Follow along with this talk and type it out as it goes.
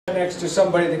next to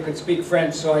somebody that could speak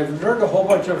French, so I've learned a whole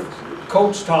bunch of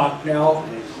coach talk now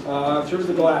through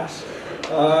the glass.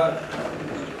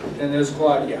 And there's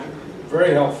Claudia,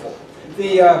 very helpful.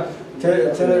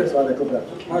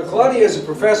 Claudia is a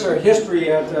professor of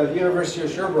history at the University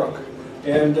of Sherbrooke,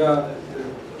 and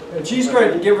she's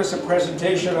going to give us a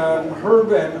presentation on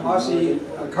Herb and Ossie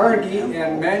Carnegie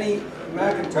and Manny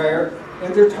McIntyre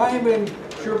and their time in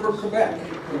Sherbrooke, Quebec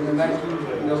in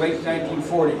the late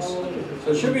 1940s.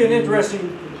 So it should be an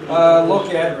interesting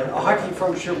look at hockey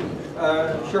from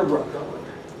Sherbrooke.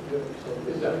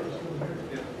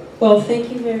 Well,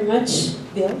 thank you very much,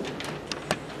 Bill.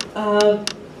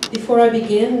 Before I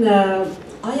begin,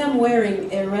 I am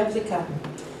wearing a replica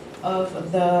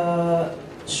of the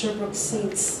Sherbrooke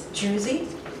Saints jersey.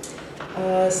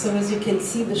 So as you can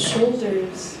see, the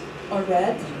shoulders are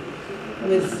red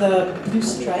with blue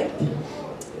stripe,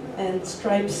 and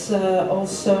stripes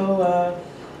also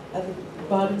at the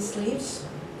bottom sleeves.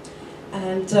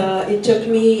 And it took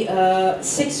me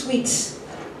 6 weeks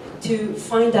to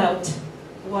find out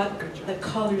what the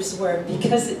colors were,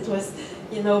 because it was,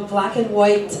 you know, black and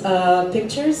white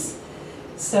pictures.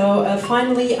 So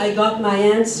finally I got my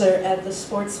answer at the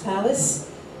Sports Palace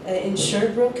in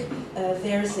Sherbrooke.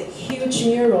 There's a huge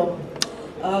mural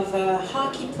of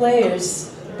hockey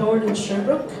players born in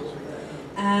Sherbrooke,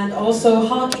 and also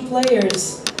hockey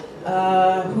players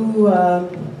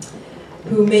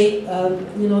who made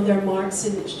you know, their marks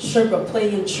in Sherbrooke,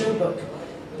 playing in Sherbrooke,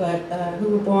 but who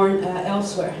were born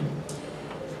elsewhere.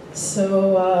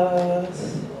 So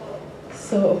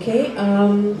okay.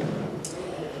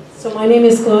 So my name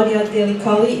is Claudia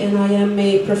Delli, and I am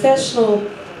a professional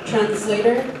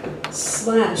translator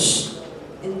slash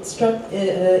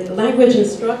language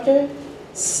instructor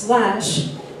slash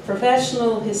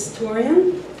professional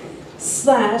historian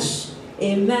slash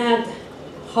a mad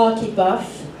hockey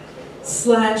buff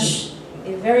slash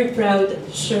a very proud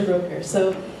Sherbrooker.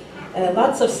 So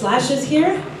lots of slashes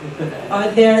here.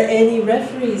 Are there any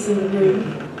referees in the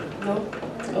room? No?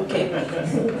 Okay.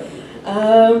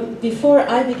 Before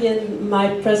I begin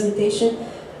my presentation,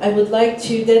 I would like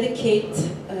to dedicate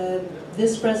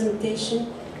this presentation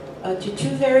to two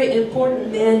very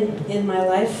important men in my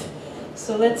life.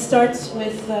 So let's start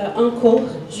with Uncle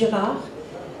Girard.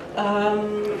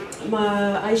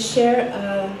 I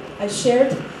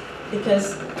shared,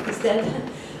 because he's dead,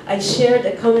 I shared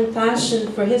a common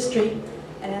passion for history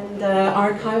and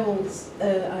archival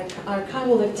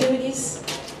activities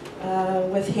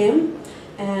with him,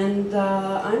 and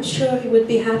I'm sure he would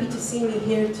be happy to see me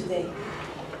here today.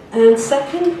 And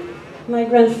second, my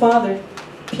grandfather,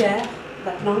 Pierre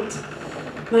Laplante.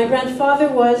 My grandfather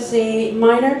was a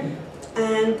miner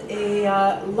and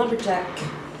a lumberjack,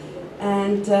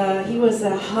 and he was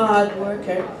a hard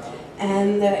worker,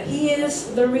 and he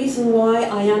is the reason why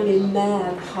I am a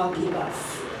mad hockey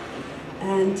buff.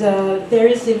 And there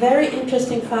is a very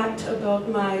interesting fact about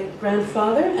my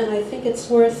grandfather, and I think it's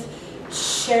worth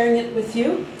sharing it with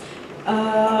you.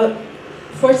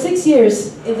 For 6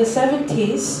 years in the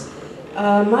 70s,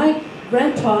 my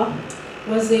grandpa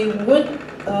was a wood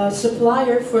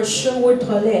supplier for Sherwood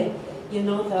Relais, you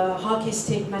know, the hockey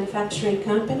stick manufacturing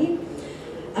company.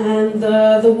 And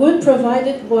the wood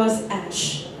provided was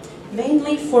ash,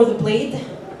 mainly for the blade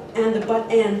and the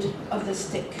butt end of the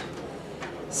stick.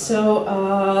 So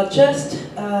just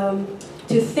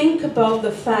to think about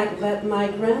the fact that my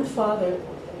grandfather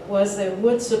was a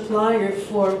wood supplier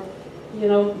for, you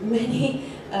know, many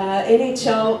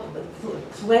NHL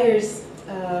players,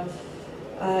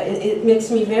 it makes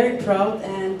me very proud,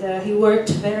 and he worked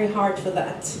very hard for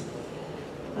that.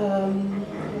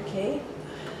 Okay.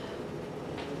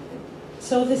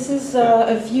 So this is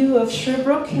a view of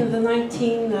Sherbrooke in the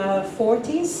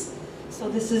 1940s. So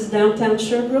this is downtown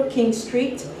Sherbrooke, King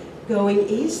Street, going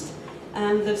east,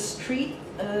 and the street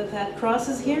that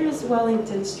crosses here is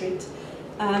Wellington Street.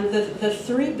 And the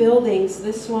three buildings,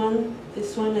 this one,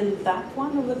 and that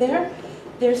one over there,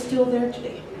 they're still there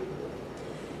today.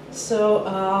 So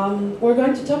we're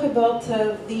going to talk about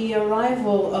the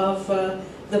arrival of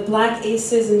the Black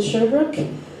Aces in Sherbrooke.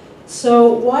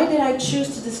 So why did I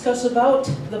choose to discuss about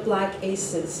the Black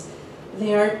Aces?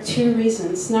 There are two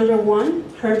reasons. Number one,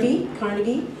 Herbie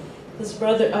Carnegie, his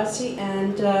brother Ossie,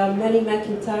 and Manny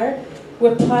McIntyre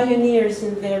were pioneers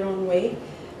in their own way.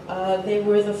 They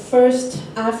were the first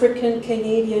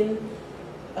African-Canadian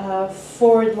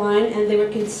forward line, and they were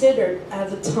considered at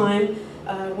the time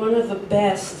one of the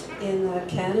best in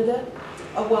Canada.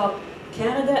 Well,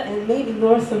 Canada and maybe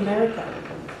North America.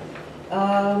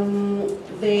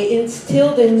 They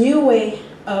instilled a new way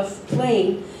of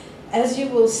playing, as you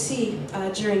will see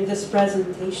during this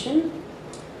presentation.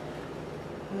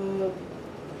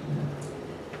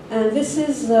 And this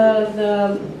is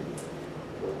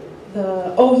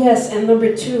oh yes, and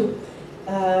number 2,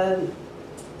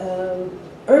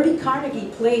 Herbie Carnegie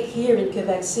played here in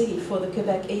Quebec City for the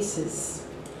Quebec Aces.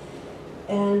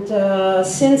 And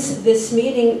since this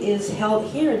meeting is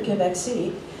held here in Quebec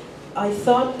City, I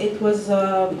thought it was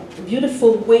a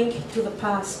beautiful wink to the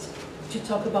past to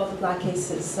talk about the Black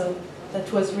Aces. So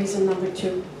that was reason number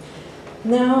 2.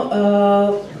 Now,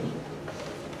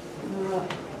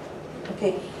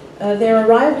 okay. Their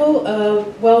arrival,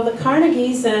 well, the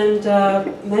Carnegies and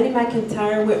Manny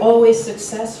McIntyre were always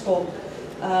successful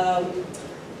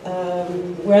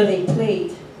where they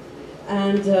played.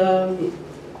 And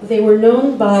they were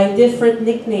known by different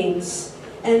nicknames,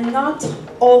 and not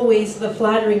always the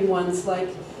flattering ones, like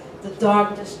the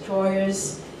Dark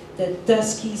Destroyers, the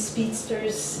Dusky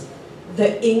Speedsters,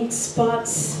 the Ink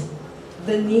Spots,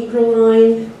 the Negro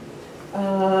Line,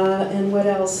 and what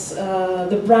else?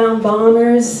 The Brown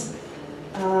Bombers.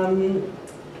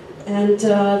 And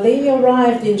they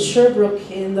arrived in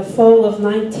Sherbrooke in the fall of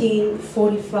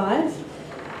 1945.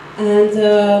 And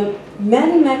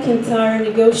Manny McIntyre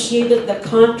negotiated the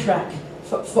contract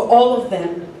for all of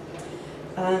them.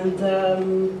 And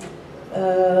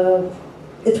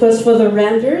it was for the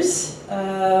Randers.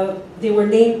 They were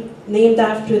named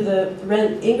after the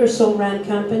Ingersoll Rand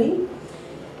Company.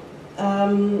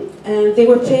 And they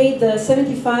were paid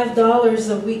 $75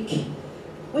 a week,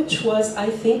 which was, I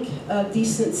think, a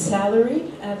decent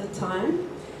salary at the time.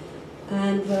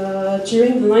 And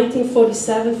during the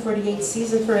 1947-48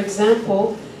 season, for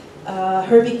example,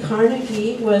 Herbie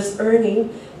Carnegie was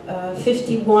earning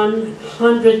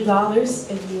 $5,100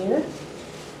 a year,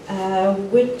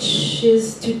 which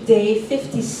is today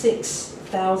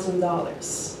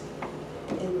 $56,000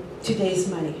 in today's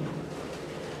money.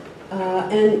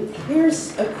 And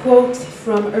here's a quote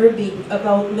from Herbie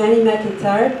about Manny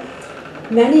McIntyre.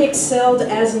 Manny excelled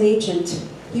as an agent.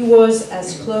 He was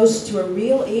as close to a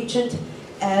real agent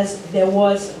as there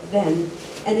was then.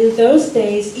 And in those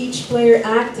days, each player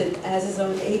acted as his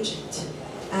own agent.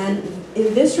 And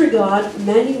in this regard,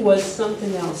 Manny was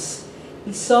something else.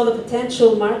 He saw the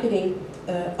potential marketing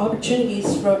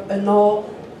opportunities for an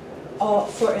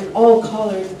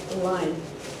all-colored line.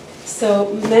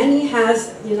 So Manny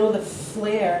has, you know, the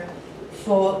flair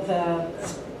for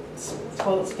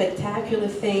spectacular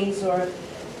things, or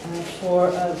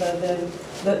for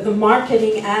the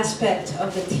marketing aspect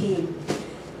of the team.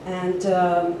 And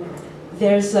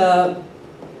there's a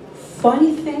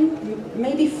funny thing,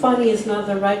 maybe funny is not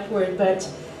the right word, but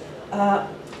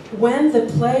when the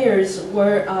players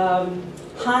were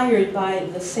hired by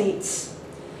the Saints,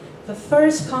 the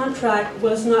first contract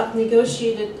was not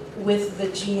negotiated with the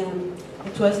GM.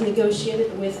 It was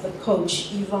negotiated with the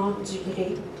coach, Yvan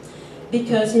Dugré,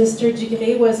 because Mr.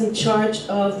 Dugré was in charge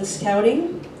of the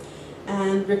scouting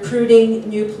and recruiting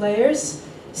new players.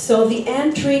 So the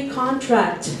entry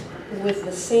contract with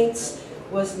the Saints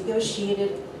was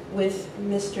negotiated with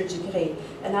Mr. Dugré.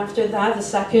 And after that, the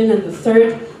second and the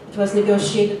third, it was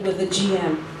negotiated with the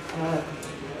GM.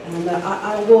 And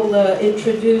I will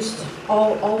introduce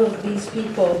all of these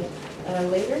people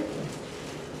later.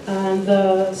 And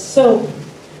so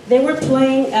they were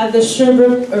playing at the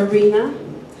Sherbrooke Arena.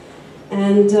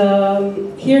 And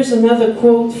here's another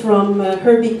quote from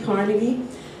Herbie Carnegie.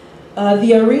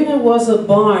 The arena was a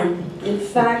barn. In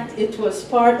fact, it was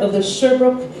part of the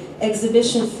Sherbrooke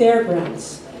Exhibition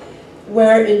Fairgrounds,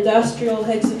 where industrial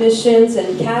exhibitions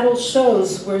and cattle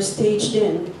shows were staged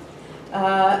in.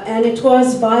 And it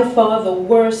was by far the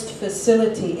worst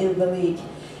facility in the league.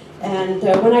 And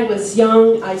when I was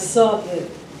young, I saw the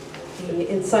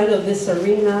inside of this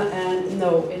arena, and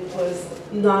no, it was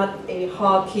not a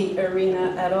hockey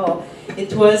arena at all.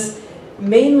 It was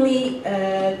mainly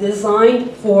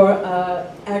designed for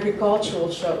agricultural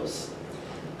shows.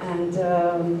 And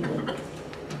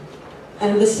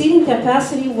the seating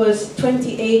capacity was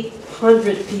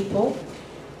 2,800 people,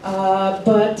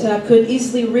 but could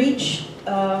easily reach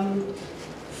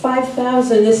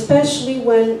 5,000, especially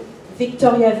when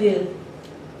Victoriaville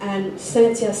and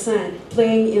Saint-Hyacinthe,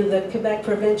 playing in the Quebec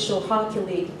Provincial Hockey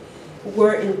League,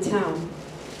 were in town.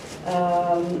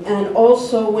 And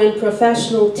also when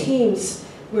professional teams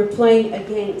were playing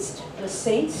against the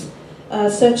Saints,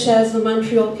 such as the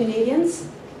Montreal Canadiens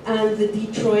and the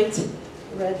Detroit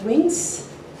Red Wings.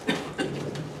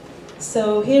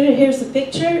 So here's a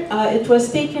picture. It was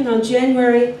taken on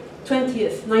January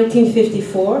 20th,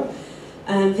 1954.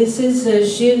 And this is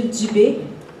Gilles Dubé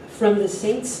from the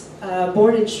Saints,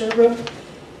 born in Sherbrooke,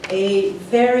 a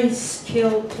very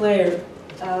skilled player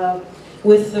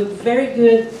with a very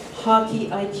good hockey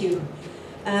IQ.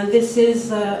 And this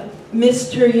is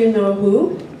Mr.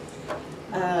 You-Know-Who.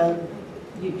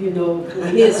 You know who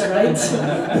he is, right?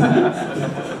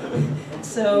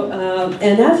 So,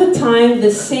 and at the time,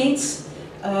 the Saints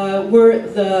were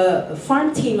the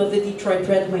farm team of the Detroit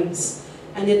Red Wings.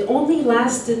 And it only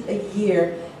lasted a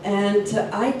year. And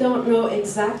I don't know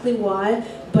exactly why,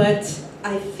 but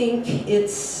I think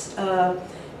it's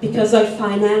because of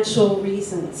financial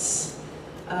reasons.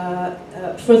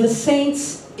 For the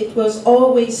Saints, it was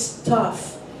always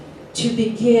tough to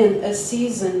begin a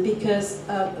season because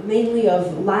mainly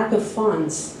of lack of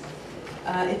funds.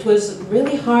 It was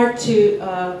really hard to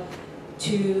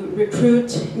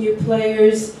recruit new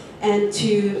players and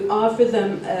to offer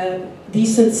them a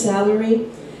decent salary.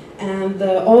 And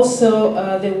also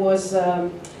there was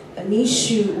an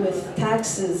issue with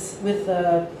taxes with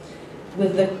the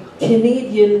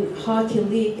Canadian Hockey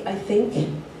League, I think,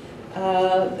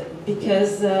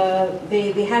 because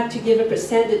they had to give a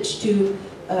percentage to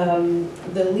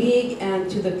the league and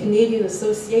to the Canadian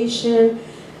Association,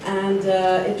 and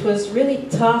it was really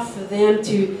tough for them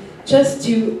to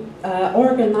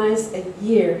organize a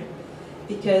year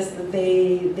because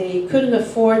they couldn't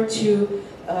afford to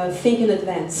think in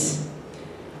advance.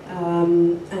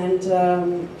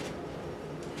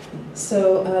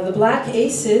 So the Black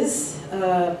Aces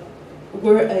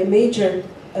were a major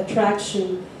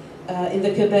attraction in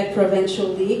the Quebec Provincial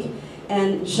League,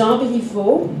 and Jean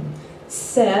Béliveau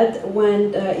said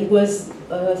when he was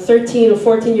 13 or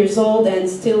 14 years old and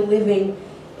still living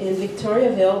in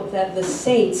Victoriaville that the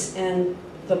Saints and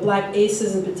the Black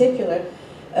Aces in particular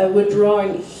were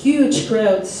drawing huge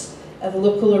crowds at the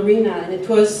local arena, and it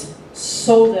was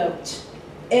sold out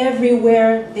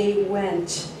everywhere they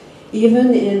went,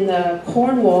 even in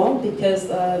Cornwall, because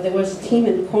there was a team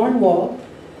in Cornwall,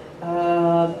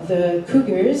 the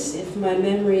Cougars, if my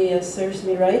memory serves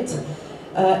me right.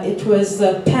 It was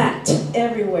packed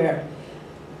everywhere.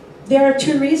 There are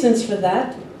two reasons for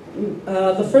that.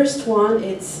 The first one,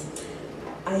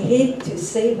 I hate to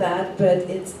say that, but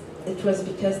it was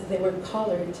because they were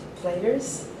colored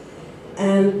players.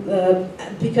 And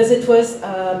because it was,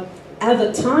 at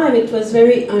the time, it was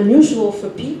very unusual for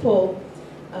people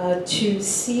to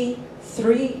see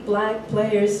 3 black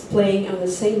players playing on the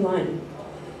same line.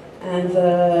 And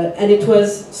it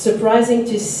was surprising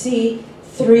to see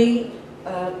 3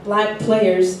 black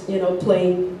players,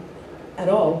 playing at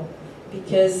all,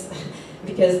 because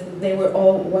they were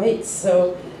all white.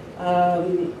 So,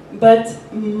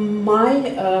 but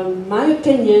my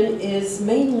opinion is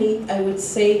mainly, I would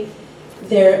say,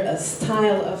 their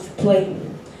style of play,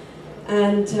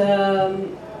 and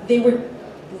they were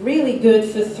really good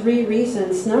for 3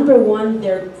 reasons. Number one,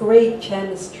 their great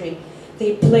chemistry.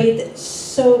 They played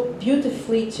so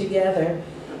beautifully together.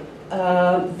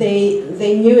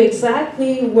 They knew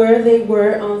exactly where they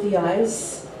were on the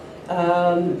ice.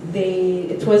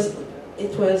 It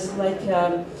was like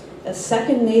a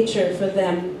second nature for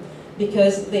them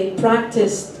because they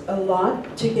practiced a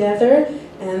lot together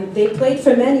and they played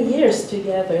for many years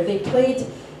together. They played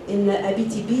in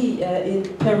Abitibi, in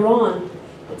Perron.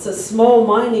 It's a small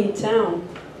mining town.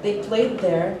 They played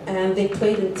there, and they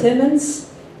played in Timmins,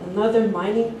 another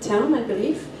mining town, I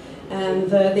believe. And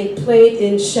they played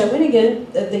in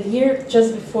Shawinigan the year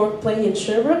just before playing in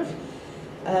Sherbrooke.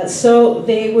 So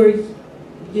they were,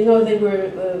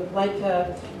 like,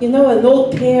 an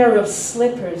old pair of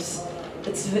slippers.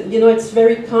 It's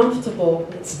very comfortable,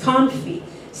 it's comfy.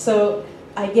 So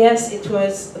I guess it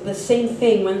was the same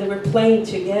thing when they were playing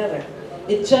together.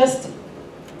 It just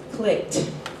clicked.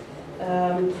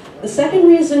 The second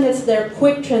reason is their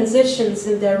quick transitions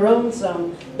in their own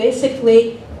zone.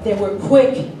 Basically, they were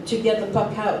quick to get the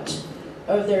puck out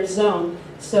of their zone.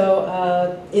 So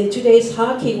in today's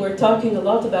hockey, we're talking a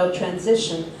lot about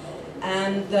transition.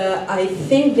 And I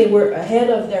think they were ahead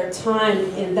of their time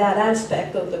in that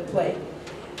aspect of the play.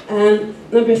 And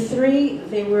number 3,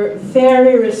 they were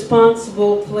very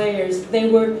responsible players. They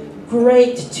were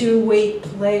great two-way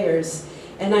players.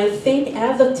 And I think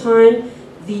at the time,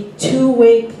 the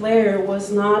two-way player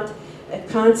was not a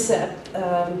concept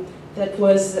that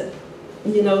was,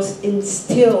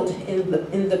 instilled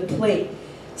in the play.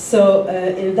 So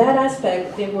in that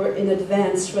aspect, they were in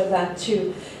advance for that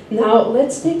too. Now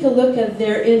let's take a look at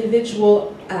their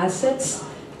individual assets.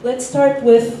 Let's start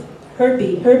with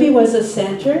Herbie. Herbie was a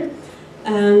center,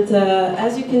 and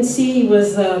as you can see, he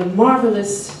was a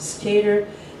marvelous skater,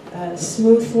 a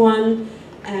smooth one,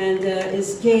 and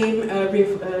his game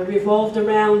revolved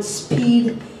around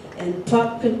speed and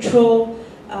puck control.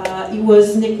 He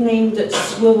was nicknamed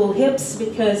Swivel Hips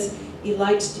because he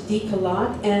likes to deke a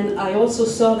lot, and I also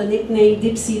saw the nickname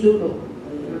Dipsy Doodle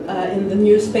in the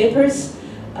newspapers.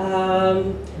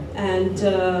 Um, and,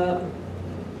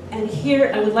 and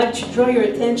here I would like to draw your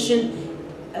attention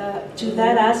to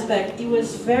that aspect. He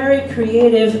was very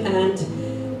creative and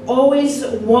always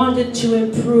wanted to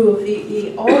improve.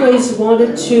 He always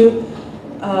wanted to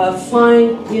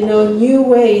find, you know, new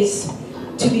ways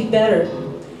to be better.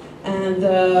 And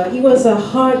he was a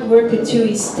hard worker too.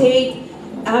 He stayed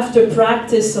after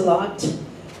practice a lot,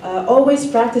 always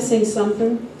practicing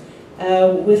something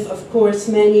with, of course,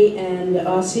 Manny and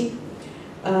Ossie.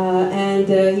 And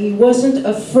he wasn't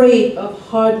afraid of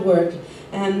hard work.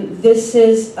 And this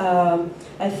is,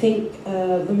 I think,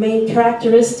 the main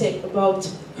characteristic about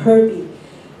Herbie.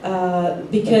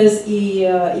 Because he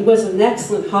was an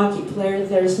excellent hockey player,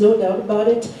 there's no doubt about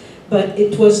it. But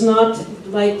it was not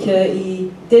like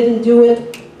he didn't do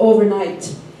it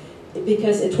overnight,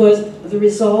 because it was the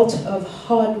result of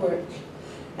hard work.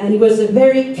 And he was a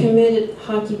very committed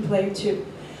hockey player too.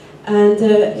 And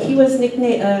he was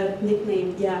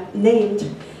named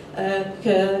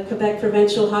Quebec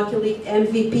Provincial Hockey League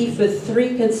MVP for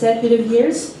 3 consecutive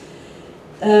years.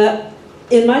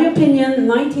 In my opinion,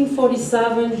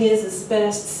 1947 is his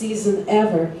best season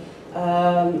ever.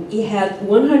 He had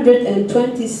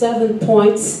 127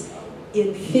 points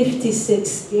in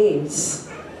 56 games.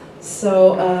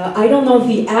 So I don't know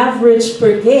the average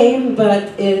per game, but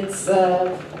it's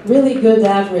a really good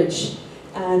average.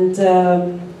 And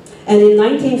in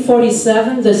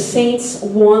 1947, the Saints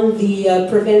won the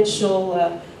Provincial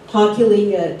Hockey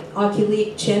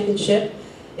League Championship.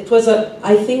 It was,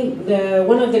 I think,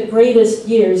 one of the greatest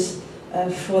years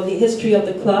for the history of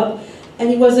the club. And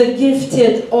he was a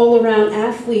gifted all-around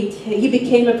athlete. He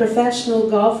became a professional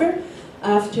golfer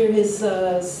after his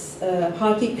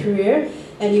hockey career,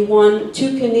 and he won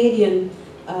 2 Canadian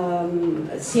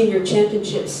senior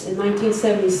championships in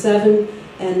 1977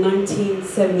 and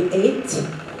 1978.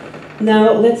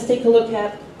 Now let's take a look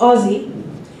at Ozzy.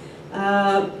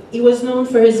 He was known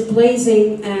for his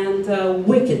blazing and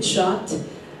wicked shot.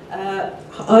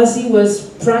 Ozzy was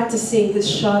practicing his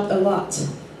shot a lot.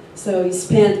 So he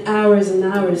spent hours and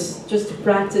hours just to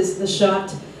practice the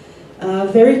shot.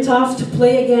 Very tough to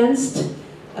play against.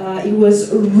 He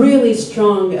was really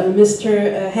strong.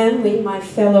 Mr. Hanley, my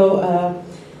fellow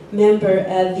member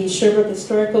at the Sherbrooke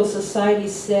Historical Society,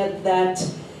 said that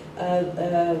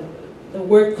the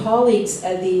work colleagues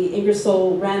at the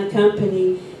Ingersoll Rand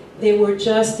Company, they were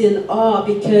just in awe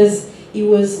because he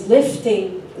was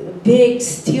lifting big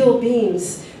steel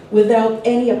beams without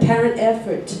any apparent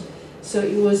effort. So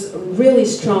he was really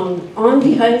strong on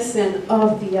the ice and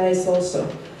off the ice also.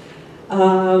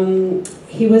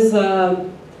 He was,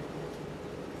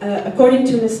 according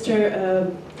to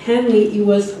Mr. Hanley, he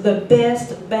was the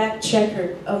best back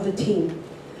checker of the team.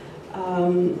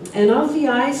 And off the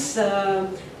ice,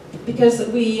 because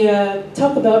we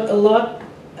talk about a lot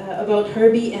about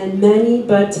Herbie and Manny,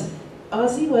 but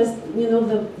Ozzy was, you know,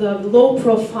 the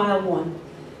low-profile one.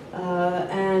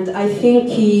 And I think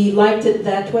he liked it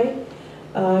that way.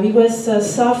 He was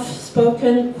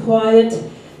soft-spoken, quiet,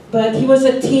 but he was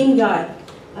a team guy.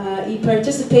 He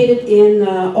participated in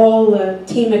all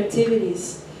team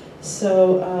activities,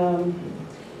 so,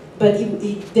 but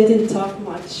he didn't talk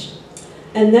much.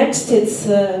 And next it's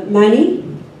Manny.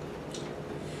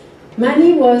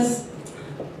 Manny was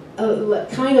a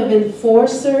kind of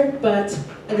enforcer, but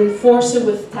an enforcer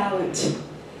with talent.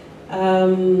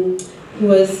 He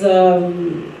was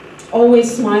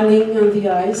always smiling on the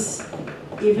ice,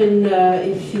 even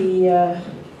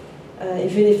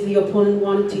if the opponent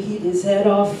wanted to hit his head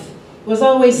off. He was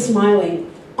always smiling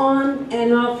on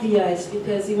and off the ice,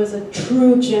 because he was a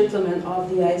true gentleman off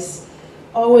the ice,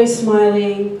 always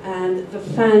smiling, and the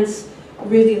fans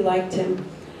really liked him.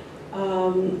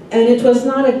 And it was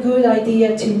not a good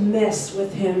idea to mess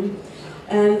with him.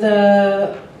 And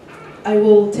I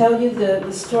will tell you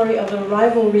the story of a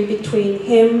rivalry between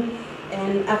him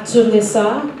and Arthur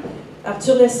Lessard.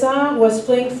 Arthur Lessard was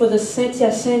playing for the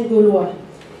Saint-Hyacinthe Gaulois.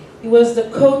 He was the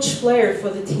coach player for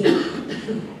the team.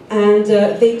 And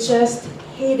they just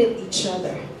hated each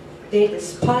other. They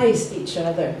despised each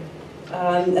other.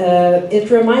 It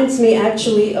reminds me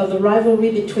actually of the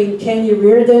rivalry between Kenny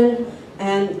Reardon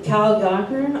and Kyle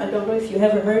Gardner. I don't know if you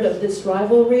ever heard of this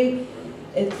rivalry.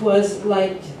 It was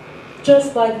like,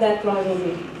 just like that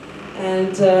rivalry.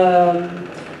 And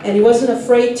he wasn't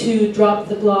afraid to drop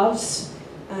the gloves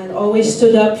and always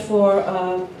stood up for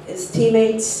his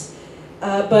teammates.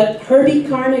 But Herbie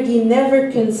Carnegie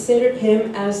never considered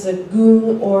him as a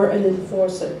goon or an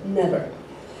enforcer, never.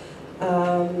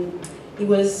 He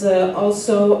was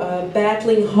also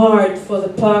battling hard for the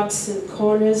pucks and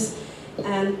corners,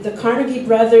 and the Carnegie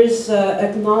brothers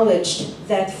acknowledged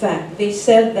that fact. They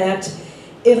said that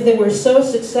if they were so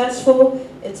successful,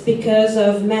 it's because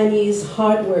of Manny's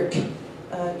hard work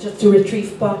just to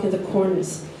retrieve puck in the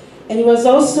corners. And he was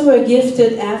also a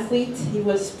gifted athlete. He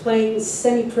was playing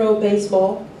semi-pro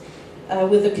baseball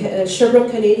with the Sherbrooke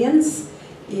Canadians.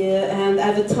 Yeah, and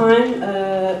at the time,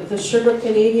 the Sherbrooke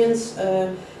Canadians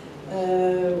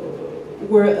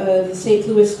were the St.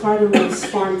 Louis Cardinals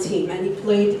farm team, and he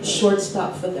played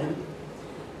shortstop for them.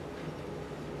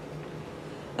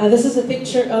 This is a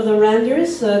picture of the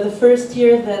Randers, the first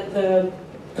year that the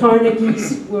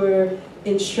Carnegies were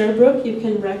in Sherbrooke. You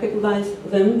can recognize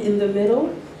them in the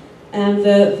middle. And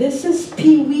this is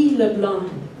Pee-wee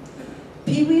LeBlanc.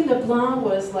 Pee-wee LeBlanc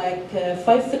was like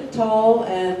 5 foot tall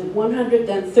and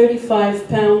 135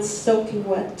 pounds soaking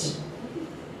wet.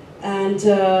 And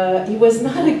he was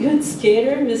not a good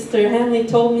skater. Mr. Hanley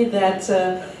told me that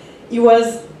he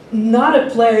was not a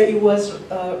player, he was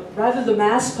rather the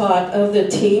mascot of the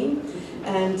team.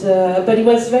 And, but he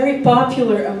was very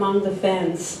popular among the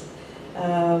fans.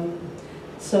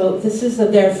 So this is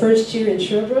their first year in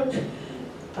Sherbrooke.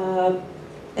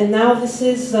 And now this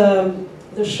is the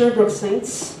Sherbrooke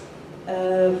Saints,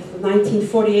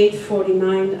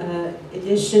 1948-49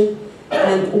 edition.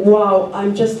 And wow,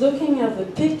 I'm just looking at the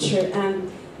picture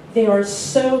and they are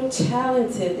so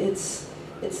talented. It's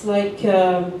like,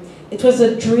 it was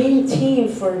a dream team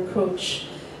for a coach.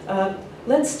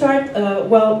 Let's start,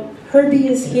 well, Herbie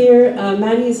is here,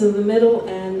 Manny is in the middle,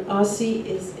 and Aussie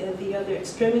is at the other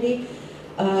extremity.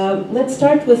 Let's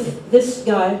start with this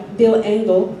guy, Bill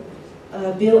Engel.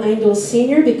 Bill Engel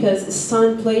Sr., because his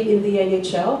son played in the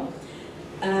NHL.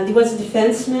 And he was a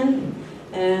defenseman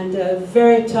and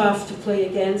very tough to play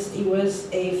against. He was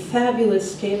a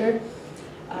fabulous skater.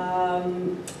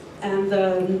 And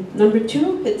number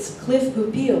 2, it's Cliff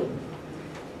Goupil.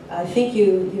 I think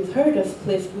you've heard of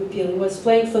Cliff Goupil. He was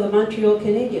playing for the Montreal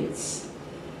Canadiens.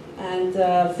 And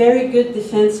very good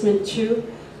defenseman too.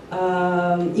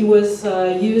 He was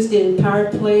used in power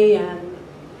play, and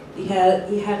he had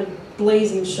a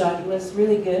blazing shot. He was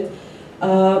really good.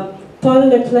 Paul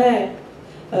Leclerc,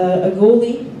 a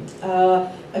goalie.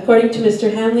 According to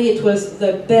Mr. Hanley, it was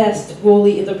the best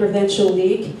goalie in the provincial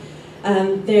league.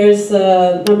 And there's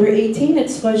number 18,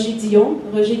 it's Roger Dion.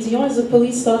 Roger Dion is a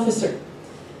police officer.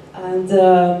 And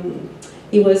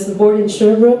he was born in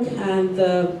Sherbrooke, and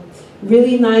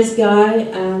really nice guy.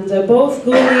 And both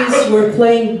goalies were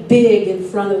playing big in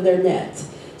front of their net.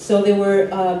 So they were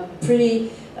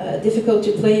pretty difficult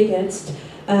to play against.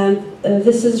 And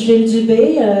this is Gilles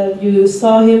Dubé. You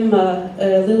saw him a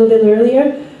little bit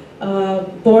earlier.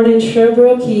 Born in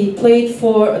Sherbrooke, he played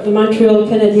for the Montreal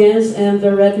Canadiens and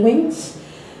the Red Wings.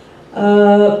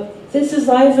 This is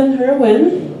Ivan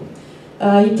Herwin.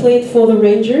 He played for the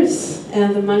Rangers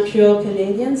and the Montreal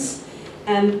Canadiens.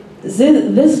 And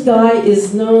this guy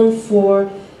is known for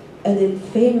an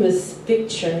infamous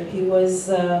picture. He was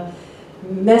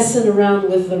messing around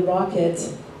with the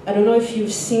Rocket. I don't know if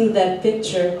you've seen that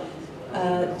picture.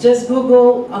 Just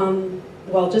Google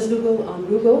just Google on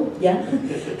Google, yeah.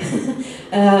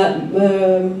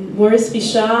 Maurice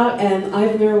Pichard and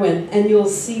Ivan Irwin, and you'll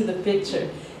see the picture.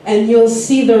 And you'll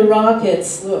see the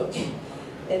Rockets, look.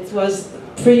 It was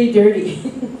pretty dirty.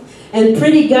 And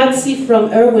pretty gutsy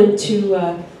from Irwin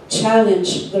to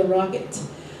challenge the Rocket.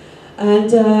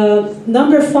 And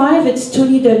number 5, it's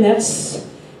Tony Demers.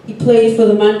 He played for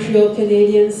the Montreal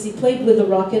Canadiens. He played with the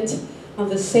Rocket on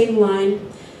the same line.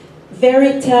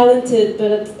 Very talented,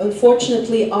 but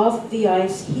unfortunately off the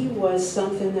ice, he was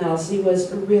something else. He was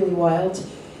really wild.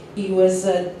 He was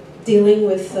dealing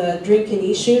with drinking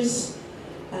issues,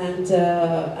 and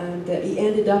he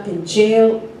ended up in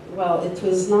jail. Well, it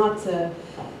was not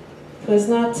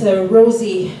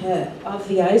rosy off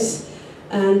the ice,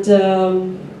 and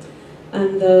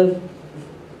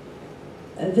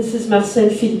this is Marcel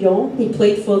Fillon. He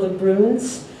played for the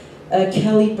Bruins.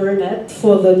 Kelly Burnett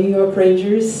for the New York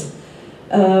Rangers.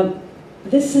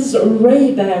 This is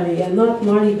Ray Barry and not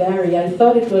Marty Barry. I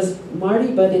thought it was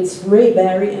Marty, but it's Ray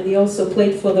Barry, and he also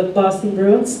played for the Boston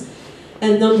Bruins.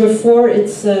 And number 4,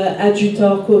 it's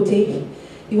Adjutant Côté.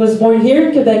 He was born here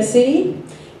in Quebec City,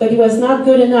 but he was not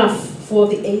good enough for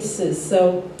the Aces,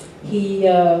 so he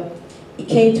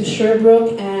came to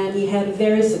Sherbrooke, and he had a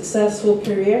very successful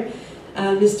career.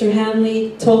 Mr.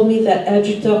 Hanley told me that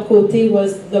Adjutant Côté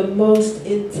was the most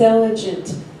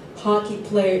intelligent hockey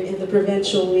player in the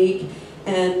provincial league,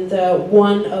 and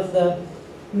one of the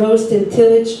most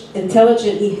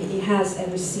intelligent he has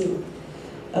ever seen.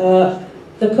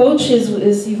 The coach is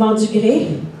Yvan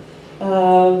Dugré.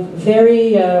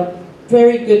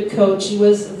 Very good coach. He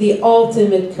was the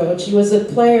ultimate coach. He was a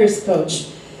player's coach.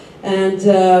 And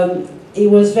he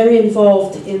was very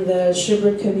involved in the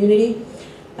Sherbrooke community.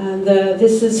 And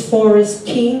this is Forrest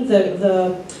King,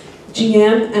 the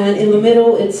GM, and in the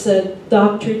middle it's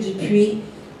Dr. Dupuis,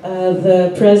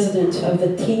 the president of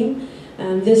the team.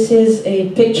 And this is a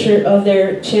picture of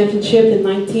their championship in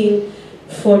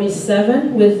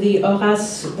 1947 with the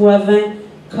Horace Boivin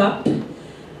Cup.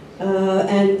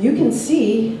 And you can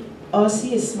see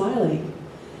Aussie is smiling,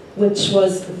 which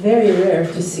was very rare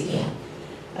to see.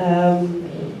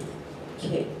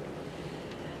 Okay.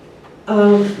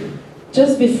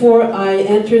 Just before I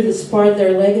enter this part,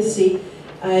 their legacy,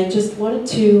 I just wanted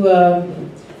to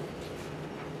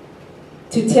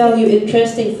tell you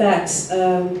interesting facts.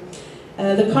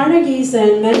 The Carnegies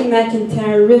and Manny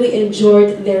McIntyre really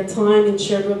enjoyed their time in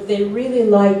Sherbrooke. They really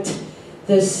liked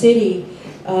the city.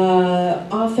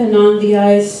 Off and on the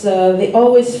ice, they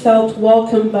always felt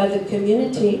welcomed by the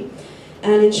community.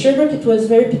 And in Sherbrooke it was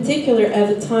very particular at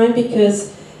the time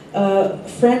because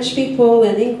French people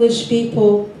and English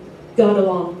people got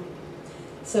along.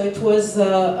 So it was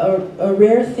a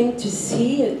rare thing to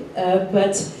see,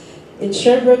 but in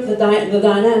Sherbrooke the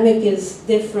dynamic is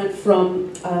different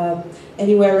from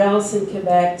anywhere else in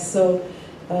Quebec. So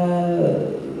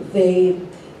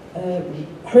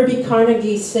Herbie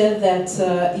Carnegie said that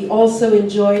he also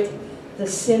enjoyed the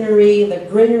scenery, the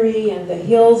greenery, and the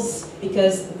hills,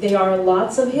 because there are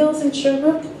lots of hills in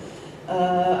Sherbrooke.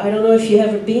 I don't know if you've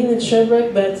ever been in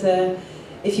Sherbrooke, but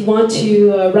if you want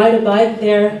to ride a bike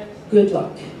there, good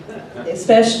luck,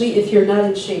 especially if you're not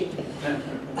in shape.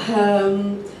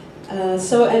 Then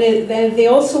they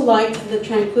also liked the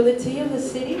tranquility of the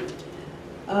city.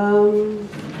 Okay.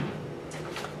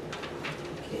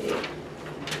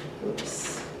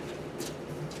 Oops.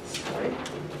 Sorry.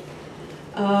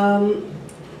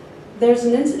 There's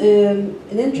an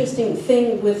interesting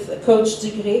thing with Coach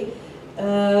Dugré.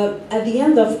 At the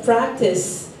end of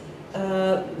practice,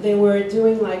 they were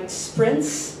doing like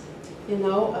sprints, you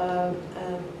know,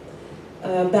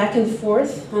 back and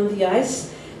forth on the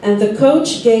ice. And the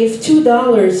coach gave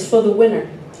 $2 for the winner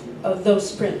of those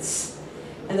sprints.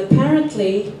 And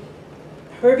apparently,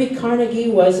 Herbie Carnegie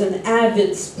was an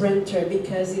avid sprinter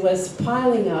because he was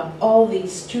piling up all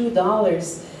these $2.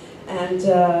 And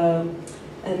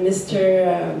Mr.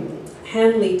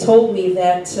 Hanley told me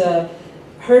that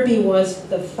Herbie was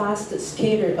the fastest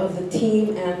skater of the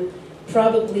team and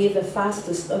probably the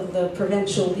fastest of the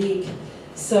provincial league.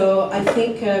 So I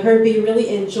think Herbie really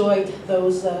enjoyed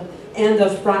those end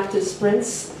of practice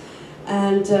sprints.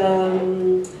 And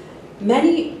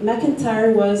Manny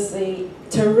McIntyre was a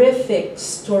terrific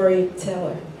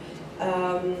storyteller.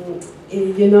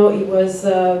 You know, he was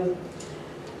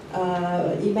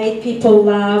he made people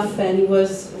laugh, and he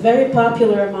was very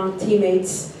popular among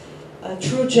teammates. A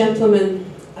true gentleman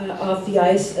off the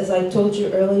ice, as I told you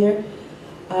earlier.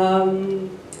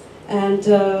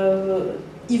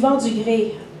 Yvan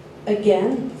Dugré,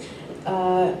 again,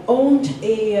 owned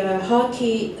a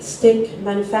hockey stick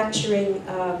manufacturing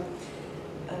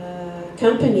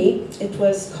company. It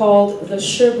was called the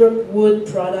Sherbrooke Wood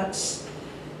Products.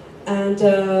 And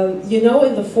you know,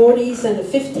 in the 40s and the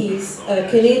 50s,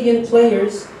 Canadian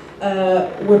players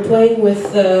were playing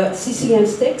with CCM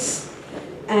sticks,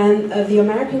 and the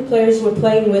American players were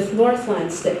playing with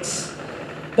Northland sticks.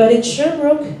 But in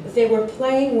Sherbrooke, they were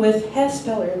playing with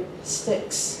Hespeler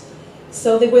sticks.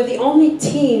 So they were the only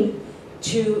team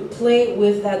to play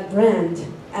with that brand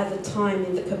at the time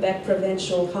in the Quebec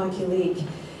Provincial Hockey League.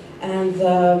 And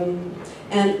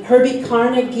Herbie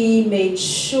Carnegie made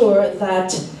sure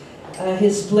that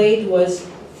his blade was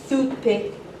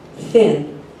toothpick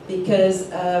thin, because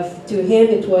to him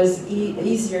it was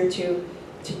easier to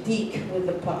deke with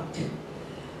the puck.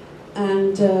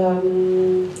 And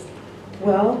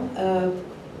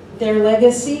their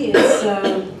legacy is,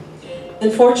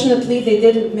 unfortunately, they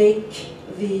didn't make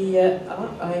the,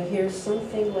 I hear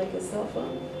something like a cell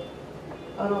phone.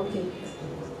 Oh, okay.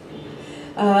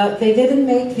 They didn't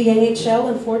make the NHL,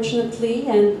 unfortunately,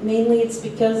 and mainly it's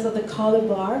because of the color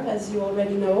bar, as you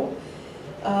already know.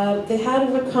 They had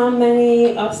overcome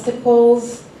many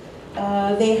obstacles.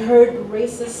 They heard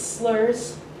racist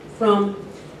slurs from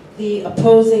the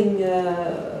opposing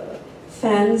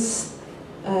fans.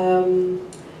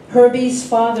 Herbie's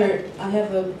father, I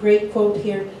have a great quote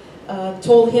here,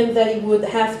 told him that he would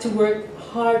have to work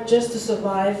hard just to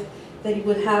survive, that he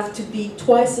would have to be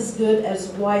twice as good as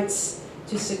whites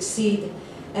to succeed.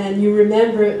 And you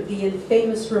remember the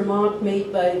infamous remark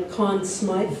made by Conn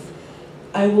Smythe,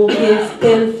 "I will give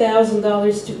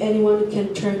 $10,000 to anyone who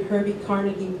can turn Herbie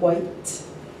Carnegie white."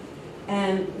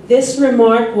 And this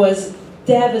remark was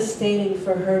devastating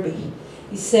for Herbie.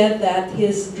 he said that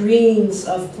his dreams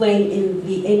of playing in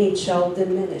the NHL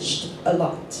diminished a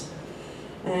lot.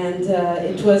 And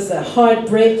it was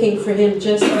heartbreaking for him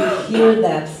just to hear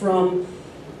that from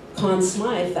Conn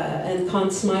Smythe. And Conn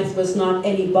Smythe was not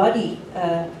anybody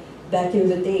back in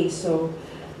the day. So,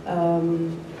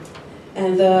 and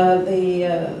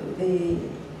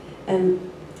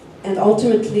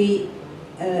ultimately,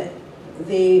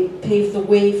 they paved the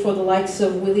way for the likes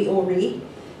of Willie O'Ree.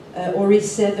 O'Ree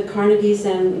said the Carnegies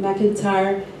and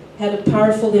McIntyre had a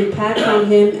powerful impact on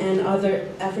him and other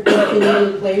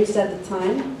African-Canadian players at the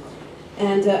time.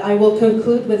 And I will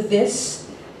conclude with this.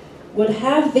 Would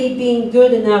have they been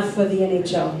good enough for the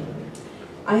NHL?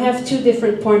 I have two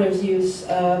different point of views.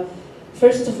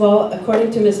 First of all,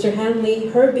 according to Mr. Hanley,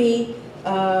 Herbie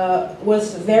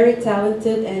was very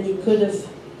talented and he could have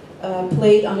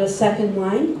played on the second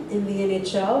line in the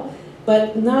NHL,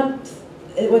 but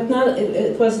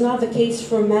it was not the case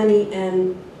for Manny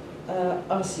and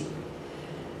Ossie.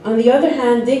 On the other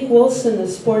hand, Dick Wilson, a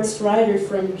sports writer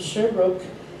from Sherbrooke,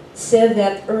 said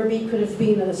that Herbie could have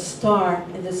been a star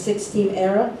in the six-team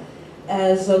era.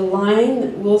 As a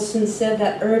line, Wilson said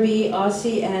that Herbie,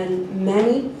 Ossie, and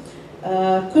Manny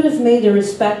could have made a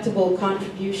respectable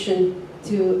contribution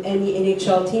to any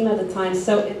NHL team at the time.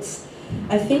 So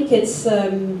I think it's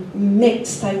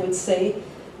mixed, I would say.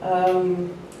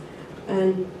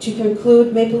 And to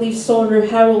conclude, Maple Leafs owner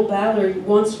Harold Ballard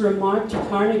once remarked to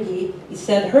Carnegie, he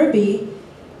said, "Herbie,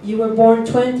 you were born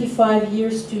 25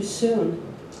 years too soon."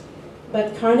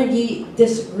 But Carnegie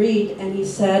disagreed and he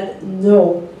said,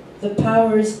 "No, the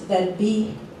powers that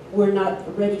be were not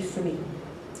ready for me."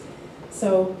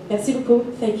 So, merci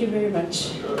beaucoup. Thank you very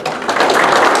much.